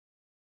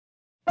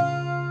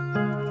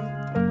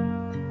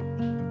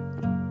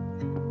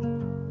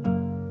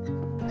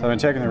So I've been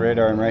checking the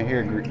radar, and right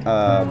here,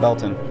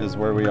 Belton is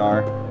where we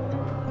are.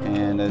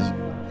 And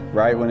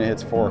right when it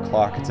hits 4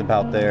 o'clock, it's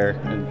about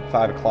there. And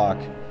 5 o'clock,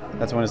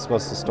 that's when it's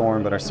supposed to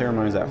storm, but our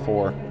ceremony's at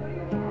 4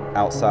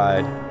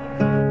 outside.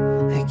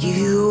 I give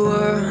you the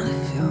world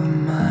if you're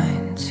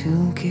mine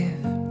to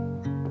give,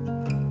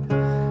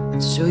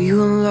 and show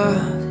you a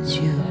love that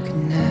you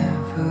can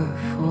never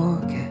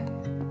forget.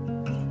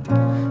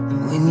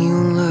 And when you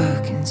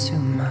look into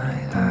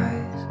my eyes,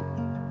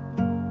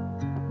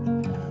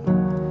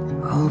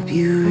 I hope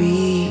you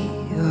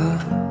realize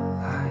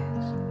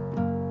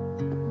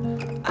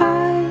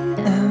I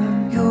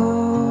am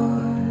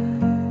yours.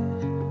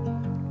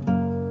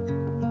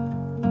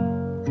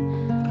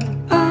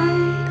 I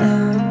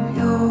am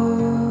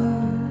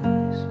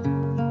yours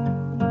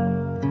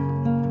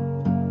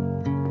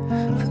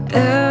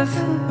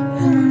forever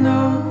and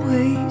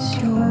always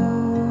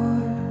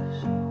yours.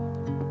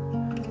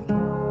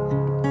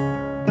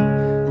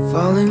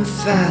 Falling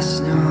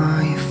fast now,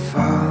 are you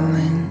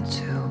falling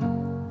too?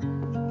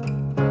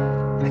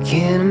 I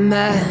can't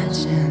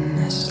imagine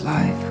this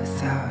life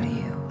without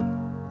you.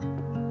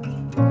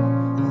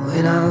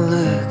 When I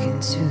look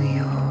into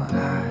your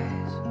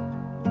eyes,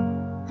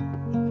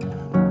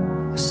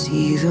 I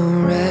see the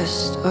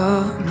rest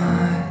of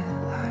my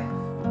life.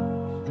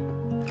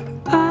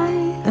 I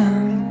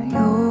am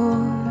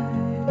yours.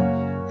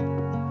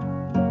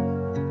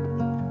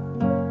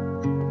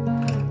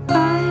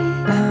 I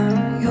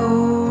am yours.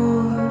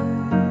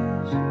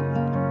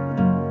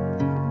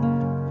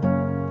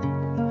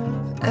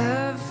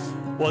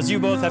 Well, as you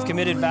both have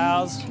committed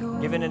vows,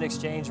 given in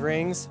exchange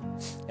rings,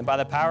 and by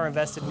the power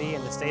invested in me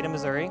in the state of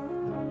Missouri,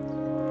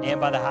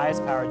 and by the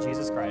highest power of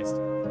Jesus Christ,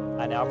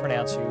 I now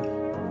pronounce you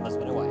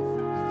husband and wife.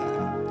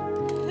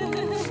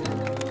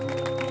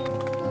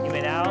 You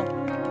may now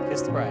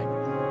kiss the bride.